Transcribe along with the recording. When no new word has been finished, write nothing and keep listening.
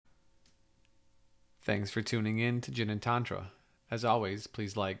Thanks for tuning in to Jin and Tantra. As always,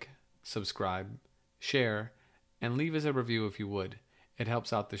 please like, subscribe, share, and leave us a review if you would. It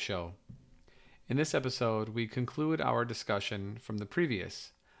helps out the show. In this episode, we conclude our discussion from the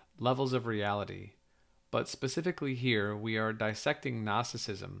previous levels of reality, but specifically here we are dissecting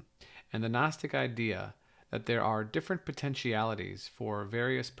Gnosticism and the Gnostic idea that there are different potentialities for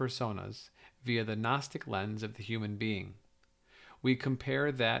various personas via the Gnostic lens of the human being. We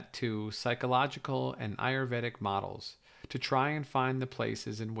compare that to psychological and Ayurvedic models to try and find the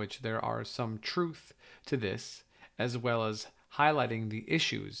places in which there are some truth to this, as well as highlighting the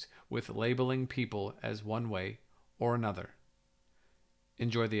issues with labeling people as one way or another.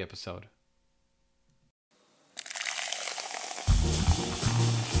 Enjoy the episode.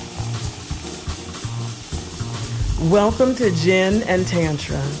 Welcome to Jin and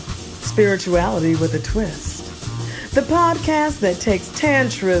Tantra, spirituality with a twist. The podcast that takes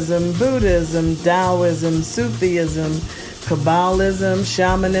Tantrism, Buddhism, Taoism, Sufism, Kabbalism,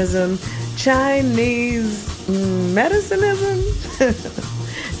 Shamanism, Chinese medicinism,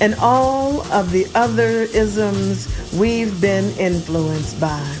 and all of the other isms we've been influenced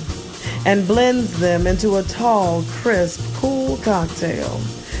by, and blends them into a tall, crisp, cool cocktail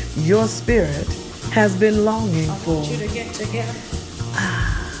your spirit has been longing for. I want you to get together.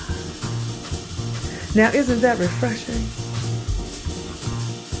 Now, isn't that refreshing?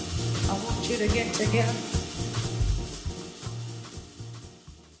 I want you to get together.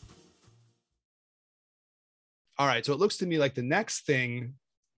 All right, so it looks to me like the next thing,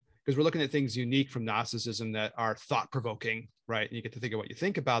 because we're looking at things unique from Gnosticism that are thought-provoking, right? And you get to think of what you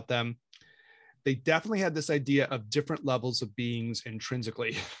think about them. They definitely had this idea of different levels of beings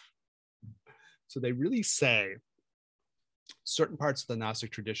intrinsically. So they really say certain parts of the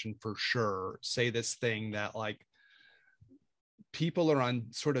Gnostic tradition for sure say this thing that like people are on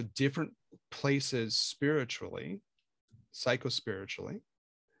sort of different places spiritually, psychospiritually,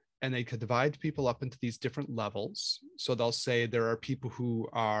 and they could divide people up into these different levels. So they'll say there are people who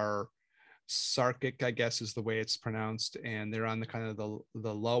are sarkic, I guess is the way it's pronounced, and they're on the kind of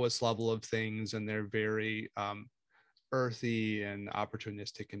the lowest level of things, and they're very earthy and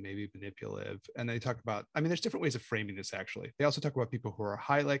opportunistic and maybe manipulative. And they talk about, I mean, there's different ways of framing this actually. They also talk about people who are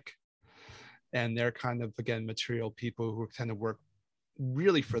hylic, and they're kind of, again, material people who kind of work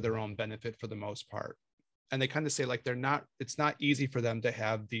really for their own benefit for the most part. And they kind of say like it's not easy for them to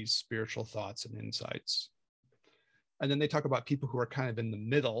have these spiritual thoughts and insights. And then they talk about people who are kind of in the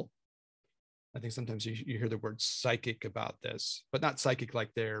middle. I think sometimes you hear the word psychic about this, but not psychic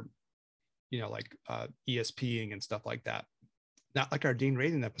like they're, like ESPing and stuff like that. Not like our Dean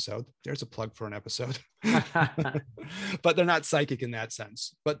Radin episode. There's a plug for an episode. But they're not psychic in that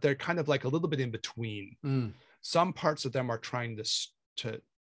sense. But they're kind of like a little bit in between. Some parts of them are trying to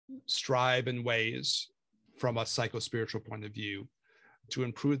strive in ways from a psycho-spiritual point of view to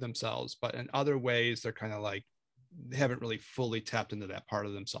improve themselves. But in other ways, they're kind of like, they haven't really fully tapped into that part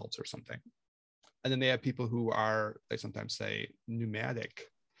of themselves or something. And then they have people who are, they sometimes say, pneumatic,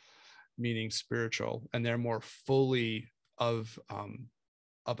 meaning spiritual, and they're more fully of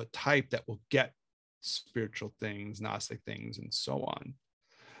a type that will get spiritual things, Gnostic things, and so on.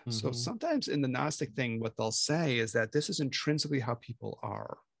 Mm-hmm. So sometimes in the Gnostic thing, what they'll say is that this is intrinsically how people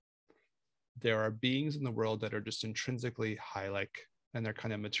are. There are beings in the world that are just intrinsically hylic, and they're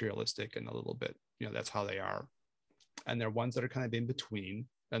kind of materialistic and a little bit, that's how they are. And there are ones that are kind of in between,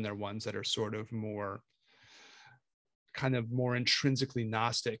 and there are ones that are sort of more intrinsically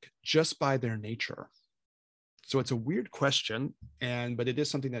Gnostic just by their nature. So it's a weird question, but it is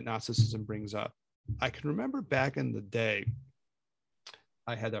something that Gnosticism brings up. I can remember back in the day,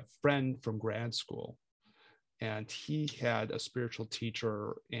 I had a friend from grad school, and he had a spiritual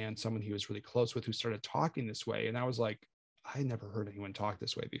teacher and someone he was really close with who started talking this way. And I was like, I never heard anyone talk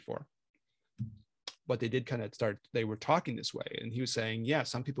this way before. But they did kind of they were talking this way. And he was saying, yeah,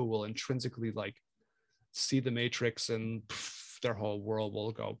 some people will intrinsically like see the matrix and their whole world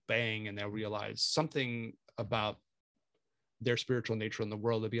will go bang, and they'll realize something about their spiritual nature in the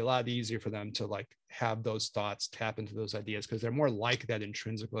world. It'd be a lot easier for them to like have those thoughts, tap into those ideas, because they're more like that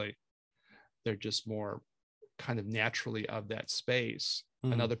intrinsically. They're just more kind of naturally of that space,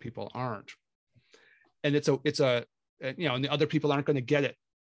 and other people aren't. And it's a and the other people aren't going to get it,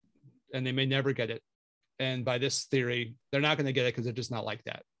 and they may never get it. And by this theory, they're not going to get it because they're just not like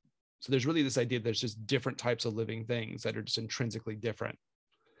that. So there's really this idea that there's just different types of living things that are just intrinsically different.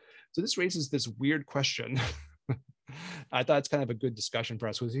 So this raises this weird question. I thought it's kind of a good discussion for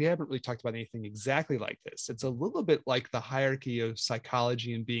us because we haven't really talked about anything exactly like this. It's a little bit like the hierarchy of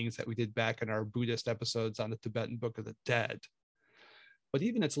psychology and beings that we did back in our Buddhist episodes on the Tibetan Book of the Dead. But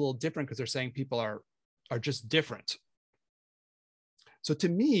even it's a little different because they're saying people are are just different. So to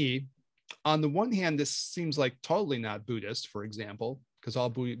me, on the one hand, this seems like totally not Buddhist, for example, because all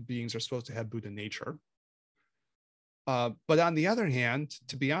beings are supposed to have Buddha nature. But on the other hand,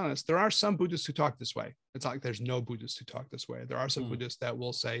 to be honest, there are some Buddhists who talk this way. It's not like there's no Buddhists who talk this way. There are some Buddhists that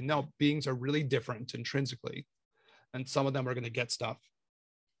will say, no, beings are really different intrinsically. And some of them are going to get stuff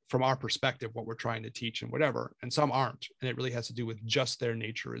from our perspective, what we're trying to teach and whatever. And some aren't. And it really has to do with just their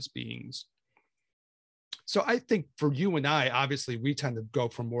nature as beings. So I think for you and I, obviously, we tend to go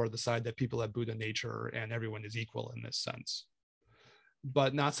from more of the side that people have Buddha nature and everyone is equal in this sense.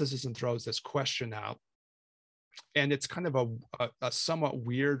 But Gnosticism throws this question out. And it's kind of a somewhat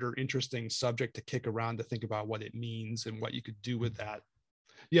weird or interesting subject to kick around to think about what it means and what you could do with that.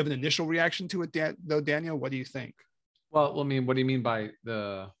 You have an initial reaction to it, though, Daniel? What do you think? Well, I mean, what do you mean by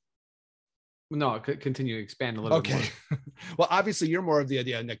the... No, continue to expand a little bit more. Well, obviously, you're more of the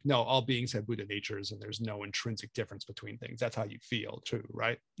idea, Nick, no, all beings have Buddha natures and there's no intrinsic difference between things. That's how you feel too,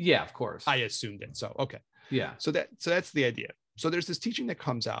 right? Yeah, of course. I assumed it. So, okay. Yeah. So that's the idea. So there's this teaching that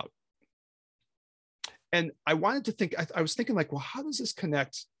comes out. And I wanted to think, I was thinking like, well, how does this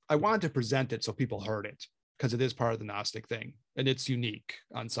connect? I wanted to present it so people heard it because it is part of the Gnostic thing. And it's unique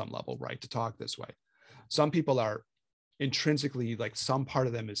on some level, right? To talk this way. Some people are intrinsically, like some part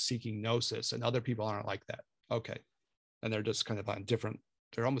of them is seeking gnosis and other people aren't like that. Okay. And they're just kind of on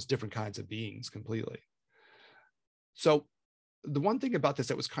they're almost different kinds of beings completely. So the one thing about this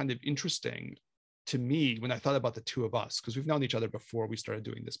that was kind of interesting to me when I thought about the two of us, because we've known each other before we started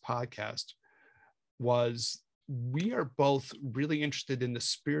doing this podcast, was we are both really interested in the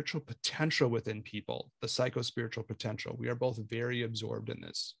spiritual potential within people, the psycho-spiritual potential. We are both very absorbed in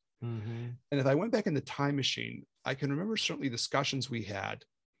this. Mm-hmm. And if I went back in the time machine, I can remember certainly discussions we had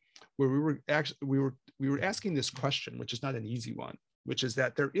where we were asking this question, which is not an easy one, which is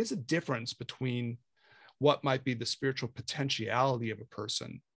that there is a difference between what might be the spiritual potentiality of a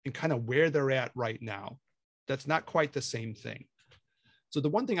person and kind of where they're at right now. That's not quite the same thing. So the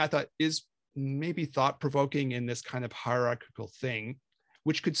one thing I thought is maybe thought-provoking in this kind of hierarchical thing,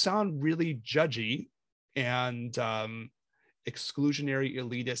 which could sound really judgy and exclusionary,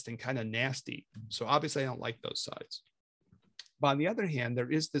 elitist, and kind of nasty. So obviously I don't like those sides. But on the other hand, there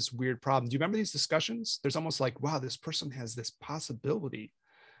is this weird problem. Do you remember these discussions? There's almost like, wow, this person has this possibility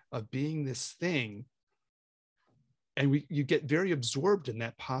of being this thing. And you get very absorbed in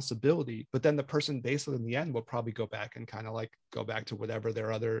that possibility, but then the person basically in the end will probably go back and kind of like go back to whatever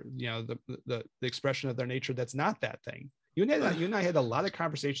their other, the expression of their nature that's not that thing. You and I had a lot of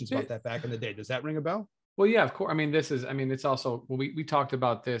conversations about that back in the day. Does that ring a bell? Well, yeah, of course. I mean, it's also, we talked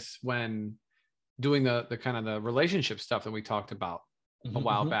about this when doing the kind of the relationship stuff that we talked about a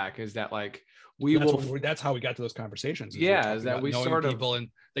while back, is that like, that's how we got to those conversations. Yeah. Is that we sort of people and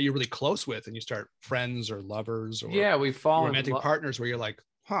that you're really close with and you start friends or lovers or we fall romantic partners where you're like,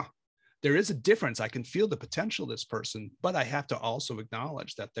 there is a difference. I can feel the potential of this person, but I have to also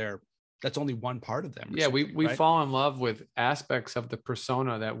acknowledge that that's only one part of them. Yeah. We right? fall in love with aspects of the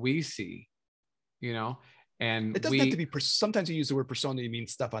persona that we see, and it doesn't have to be, sometimes you use the word persona, you mean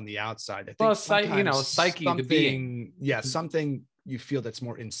stuff on the outside. I think psyche, the being. Yeah. Something you feel that's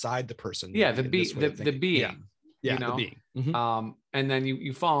more inside the person. Yeah. The being. The being. The being. Mm-hmm. And then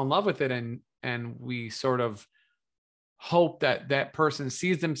you fall in love with it and we sort of hope that person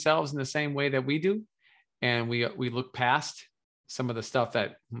sees themselves in the same way that we do. And we look past some of the stuff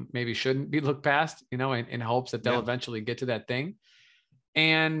that maybe shouldn't be looked past, in hopes that they'll eventually get to that thing.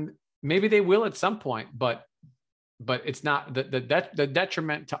 And maybe they will at some point, but it's not the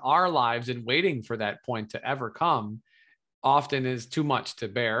detriment to our lives in waiting for that point to ever come often is too much to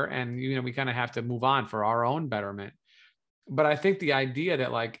bear. And, we kind of have to move on for our own betterment. But I think the idea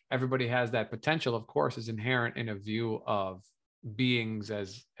that like everybody has that potential, of course, is inherent in a view of beings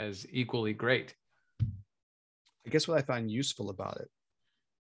as equally great. I guess what I find useful about it,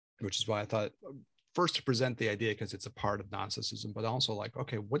 which is why I thought first to present the idea because it's a part of Gnosticism, but also like,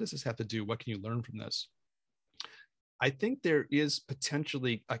 okay, what does this have to do? What can you learn from this? I think there is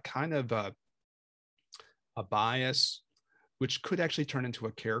potentially a kind of a bias, which could actually turn into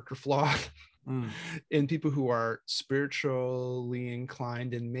a character flaw in people who are spiritually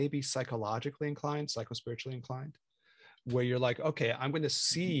inclined and maybe psychologically inclined, psychospiritually inclined, where you're like, okay, I'm going to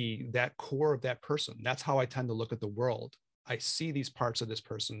see that core of that person. That's how I tend to look at the world. I see these parts of this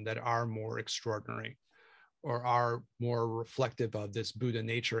person that are more extraordinary or are more reflective of this Buddha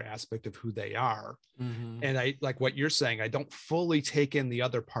nature aspect of who they are. Mm-hmm. And I like what you're saying. I don't fully take in the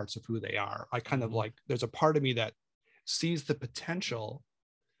other parts of who they are. I kind of like, there's a part of me that sees the potential,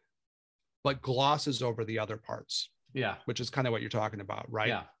 but glosses over the other parts. Yeah. Which is kind of what you're talking about, right?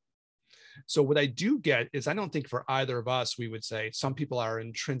 Yeah. So what I do get is I don't think for either of us, we would say some people are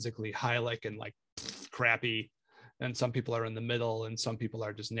intrinsically Hylic and like crappy, and some people are in the middle, and some people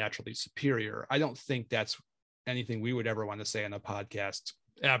are just naturally superior. I don't think that's anything we would ever want to say on a podcast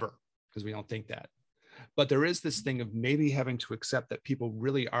ever, because we don't think that. But there is this thing of maybe having to accept that people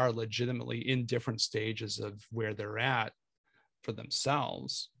really are legitimately in different stages of where they're at for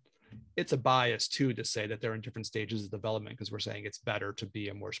themselves. It's a bias too to say that they're in different stages of development because we're saying it's better to be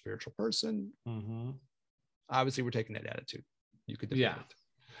a more spiritual person. Mm-hmm. Obviously, we're taking that attitude. You could defend it.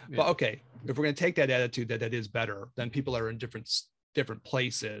 Yeah. But okay, if we're going to take that attitude that it is better, then people are in different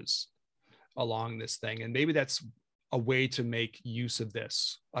places along this thing. And maybe that's a way to make use of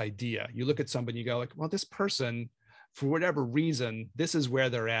this idea. You look at somebody, you go like, well, this person, for whatever reason, this is where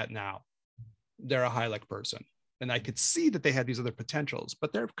they're at now. They're a Hylic person. And I could see that they had these other potentials,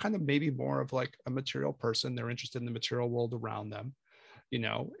 but they're kind of maybe more of like a material person. They're interested in the material world around them, you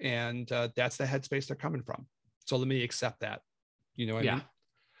know, and that's the headspace they're coming from. So let me accept that, you know what I mean?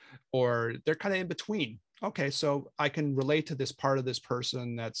 Or they're kind of in between. Okay, so I can relate to this part of this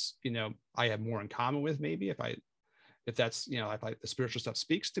person that's, you know, I have more in common with, maybe if that's, you know, if the spiritual stuff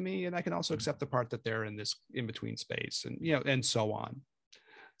speaks to me, and I can also accept the part that they're in this in between space, and, you know, and so on.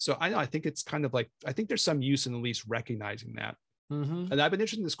 So I think it's kind of like, I think there's some use in at least recognizing that. Mm-hmm. And I've been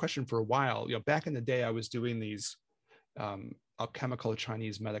interested in this question for a while. You know, back in the day, I was doing these alchemical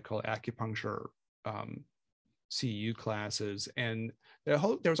Chinese medical acupuncture CEU classes, and there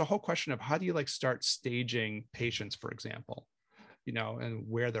was a whole question of how do you like start staging patients, for example, you know, and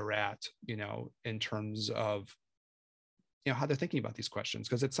where they're at, you know, in terms of, you know, how they're thinking about these questions,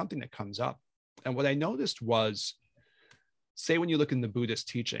 because it's something that comes up. And what I noticed was, say, when you look in the Buddhist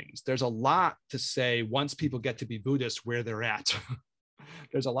teachings, there's a lot to say once people get to be Buddhist, where they're at.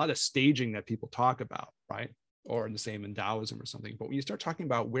 There's a lot of staging that people talk about, right? Or the same in Taoism or something. But when you start talking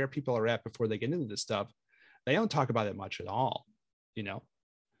about where people are at before they get into this stuff, they don't talk about it much at all, you know?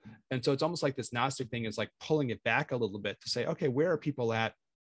 And so it's almost like this Gnostic thing is like pulling it back a little bit to say, okay, where are people at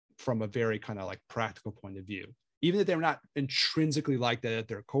from a very kind of like practical point of view? Even if they're not intrinsically like that at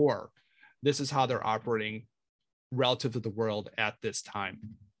their core, this is how they're operating relative to the world at this time.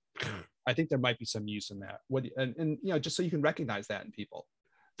 I think there might be some use in that. And you know, just so you can recognize that in people.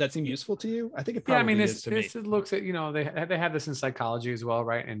 Does that seem useful to you? I think it probably is to me. It looks at, you know, they have this in psychology as well,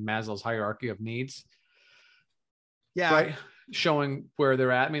 right? In Maslow's hierarchy of needs. Yeah. Right. Showing where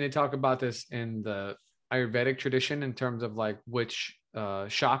they're at. I mean, they talk about this in the Ayurvedic tradition in terms of like which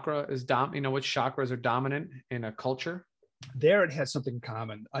chakra is which chakras are dominant in a culture. There it has something in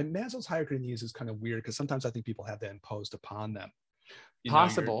common. Maslow's hierarchy of needs is kind of weird because sometimes I think people have that imposed upon them.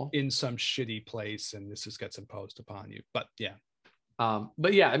 Possible. In some shitty place and this just gets imposed upon you. But yeah.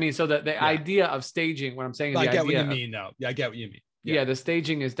 But yeah, I mean, so the idea of staging, what I'm saying is I get what you mean though. Yeah, I get what you mean. Yeah, the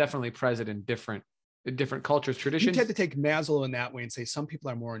staging is definitely present in different cultures, traditions. You tend to take Maslow in that way and say some people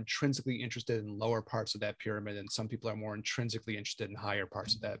are more intrinsically interested in lower parts of that pyramid and some people are more intrinsically interested in higher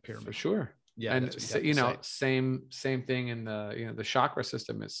parts of that pyramid. For sure. Yeah, and you know, same thing in the, you know, the chakra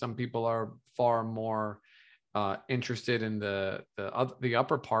system is some people are far more interested in the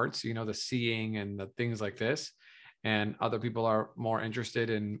upper parts, you know, the seeing and the things like this, and other people are more interested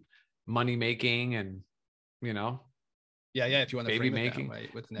in money making and, you know, if you want to frame it that way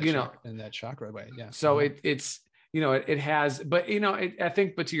within that in that chakra way, so it's you know, it has, but you know, I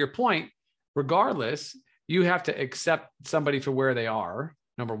think, but to your point, regardless, you have to accept somebody for where they are.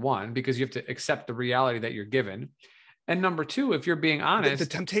 Number one, because you have to accept the reality that you're given. And number two, if you're being honest, the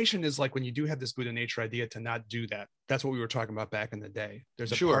temptation is like when you do have this Buddha nature idea to not do that. That's what we were talking about back in the day.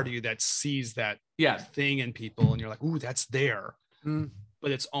 There's a part of you that sees that thing in people and you're like, ooh, that's there.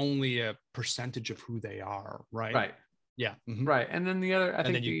 But it's only a percentage of who they are. Right. Right. Yeah. Mm-hmm. Right. And then the other, I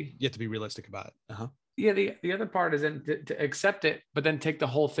think you have to be realistic about it. Uh-huh. Yeah. The other part is then to accept it, but then take the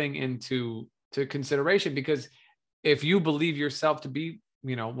whole thing into consideration, because if you believe yourself to be,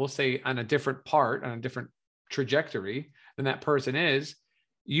 you know, we'll say on a different trajectory than that person is,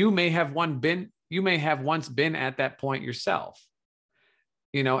 you may have once been at that point yourself,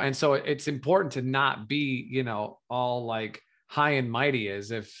 you know, and so it's important to not be, you know, all like high and mighty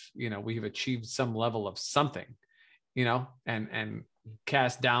as if, you know, we've achieved some level of something, you know, and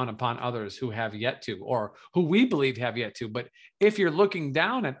cast down upon others who have yet to, or who we believe have yet to. But if you're looking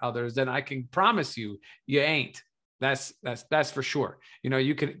down at others, then I can promise you ain't. That's for sure. You know,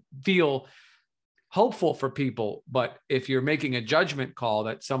 you can feel hopeful for people, but if you're making a judgment call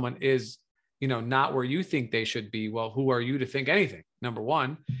that someone is, you know, not where you think they should be, well, who are you to think anything? Number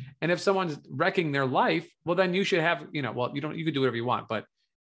one. And if someone's wrecking their life, well, then you should have, you know, well, you could do whatever you want, but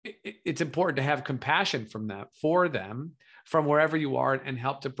it's important to have compassion for them, from wherever you are and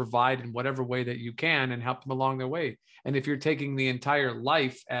help to provide in whatever way that you can and help them along their way. And if you're taking the entire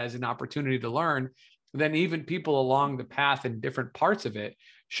life as an opportunity to learn, then even people along the path in different parts of it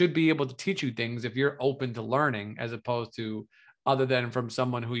should be able to teach you things if you're open to learning, as opposed to other than from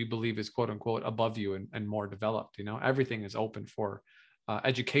someone who you believe is quote unquote above you and more developed. Everything is open for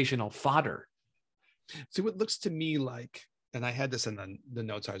educational fodder. So what looks to me like, and I had this in the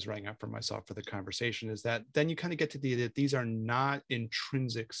notes I was writing up for myself for the conversation, is that then you kind of get to the idea that these are not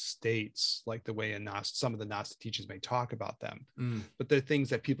intrinsic states like the way some of the Gnostic teachers may talk about them, but they're things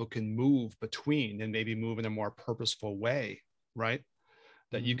that people can move between and maybe move in a more purposeful way, right?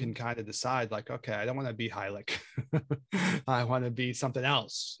 That you can kind of decide like, okay, I don't want to be Heilig. I want to be something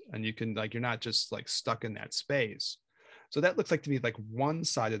else. And you can you're not just like stuck in that space. So that looks like to me like one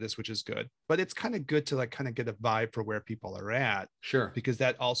side of this, which is good, but it's kind of good to like kind of get a vibe for where people are at. Sure. Because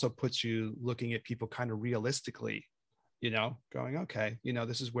that also puts you looking at people kind of realistically, going, okay,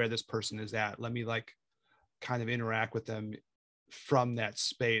 this is where this person is at. Let me like kind of interact with them from that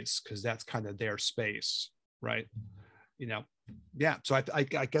space, because that's kind of their space, right? Yeah. So I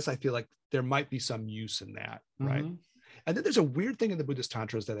guess I feel like there might be some use in that, right? And then there's a weird thing in the Buddhist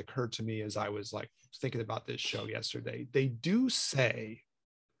Tantras that occurred to me as I was like thinking about this show yesterday. They do say,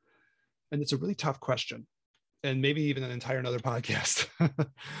 and it's a really tough question, and maybe even an entire another podcast,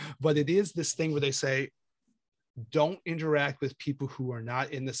 but it is this thing where they say, don't interact with people who are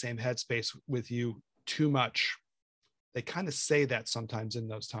not in the same headspace with you too much. They kind of say that sometimes in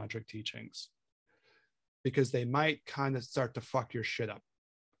those tantric teachings, because they might kind of start to fuck your shit up.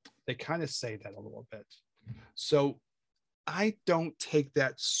 They kind of say that a little bit. So I don't take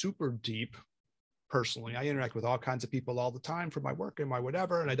that super deep personally. I interact with all kinds of people all the time for my work and my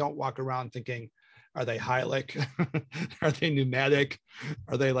whatever. And I don't walk around thinking, are they Heilig? Are they pneumatic?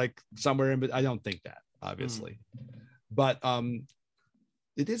 Are they like somewhere in, but I don't think that, obviously. But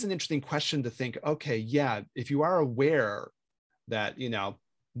it is an interesting question to think, okay, yeah, if you are aware that,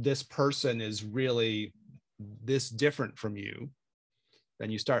 this person is really this different from you,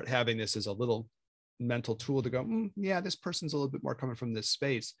 then you start having this as a little mental tool to go, yeah, this person's a little bit more coming from this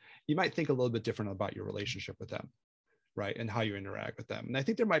space. You might think a little bit different about your relationship with them, right? And how you interact with them. And I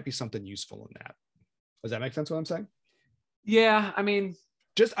think there might be something useful in that. Does that make sense what I'm saying? Yeah. I mean,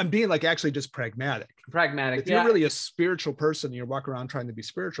 I'm being like actually just pragmatic. If you're really a spiritual person, you're walking around trying to be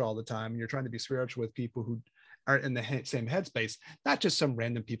spiritual all the time, and you're trying to be spiritual with people who aren't in the same headspace, not just some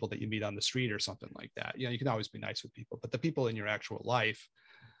random people that you meet on the street or something like that. You can always be nice with people, but the people in your actual life,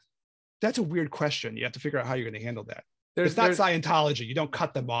 that's a weird question. You have to figure out how you're going to handle that. It's not Scientology. You don't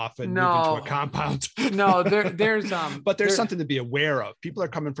cut them off and move into a compound. No, there's but there's something to be aware of. People are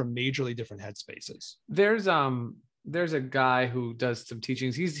coming from majorly different headspaces. There's a guy who does some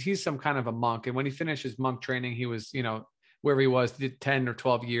teachings. He's some kind of a monk, and when he finished his monk training, he was wherever he was, did 10 or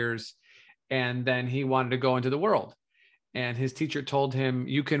 12 years, and then he wanted to go into the world, and his teacher told him,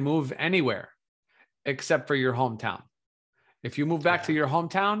 you can move anywhere except for your hometown. If you move back to your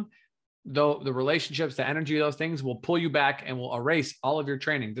hometown, though, the relationships, the energy of those things will pull you back and will erase all of your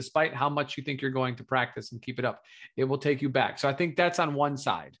training, despite how much you think you're going to practice and keep it up. It will take you back. So I think that's on one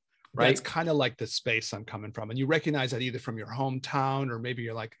side, right? That's kind of like the space I'm coming from. And you recognize that either from your hometown, or maybe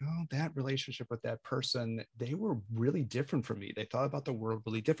you're like, oh, that relationship with that person, they were really different from me. They thought about the world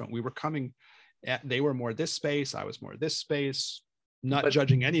really different. They were more this space. I was more this space, not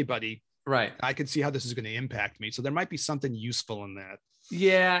judging anybody. Right. I could see how this is going to impact me. So there might be something useful in that.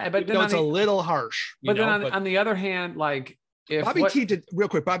 Yeah, but then it's a little harsh. But then on the other hand, like if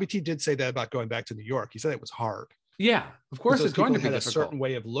Bobby T did say that about going back to New York. He said it was hard. Yeah, of course it's going to be had difficult. A certain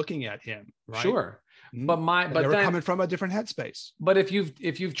way of looking at him, right? Sure. But they were coming from a different headspace. But if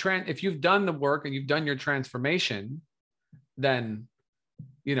you've done the work and you've done your transformation, then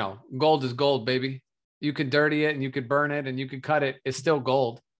gold is gold, baby. You could dirty it and you could burn it and you could cut it. It's still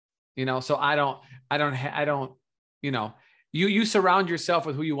gold. So I don't, you surround yourself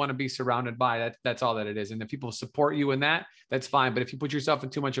with who you want to be surrounded by. That's all that it is. And if people support you in that, that's fine. But if you put yourself in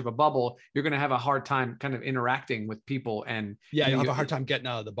too much of a bubble, you're going to have a hard time kind of interacting with people. And you'll have a hard time getting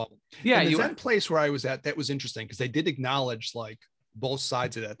out of the bubble. Yeah. And the Zen place where I was at, that was interesting because they did acknowledge like both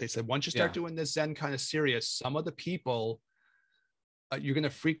sides of that. They said, once you start doing this Zen kind of serious, some of the people, you're going to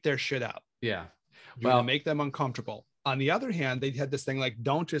freak their shit out. Yeah. You're going to make them uncomfortable. On the other hand, they had this thing like,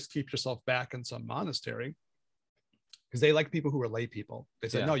 don't just keep yourself back in some monastery, because they like people who are lay people. They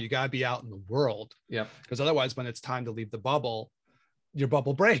said, no, you got to be out in the world. Yeah. Because otherwise, when it's time to leave the bubble, your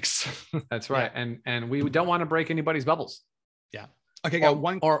bubble breaks. That's right. And we don't want to break anybody's bubbles. Yeah. Okay. Got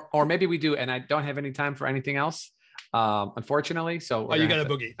one. Or maybe we do. And I don't have any time for anything else, unfortunately. So you got a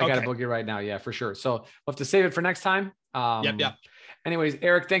boogie. I got a boogie right now. Yeah, for sure. So we'll have to save it for next time. Yep. Anyways,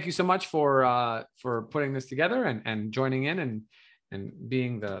 Eric, thank you so much for putting this together and joining in and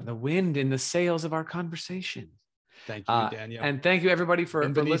being the wind in the sails of our conversation. Thank you, Daniel. And thank you everybody for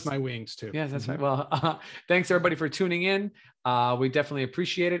beneath listening. my wings too. Yes, that's right. Well, thanks everybody for tuning in. We definitely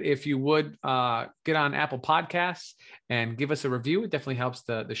appreciate it. If you would get on Apple Podcasts and give us a review, it definitely helps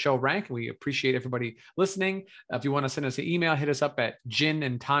the show rank. We appreciate everybody listening. If you want to send us an email, hit us up at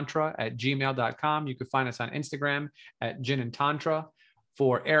ginandtantra@gmail.com. You can find us on Instagram at ginandtantra.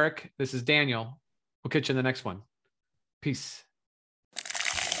 For Eric, this is Daniel. We'll catch you in the next one. Peace.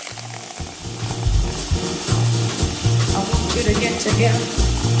 I want you to get together.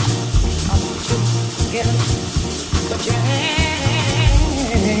 I want you to get put your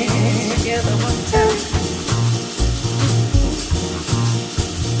hands together one time.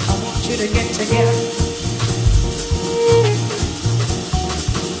 I want you to get together.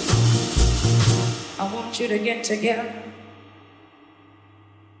 I want you to get together.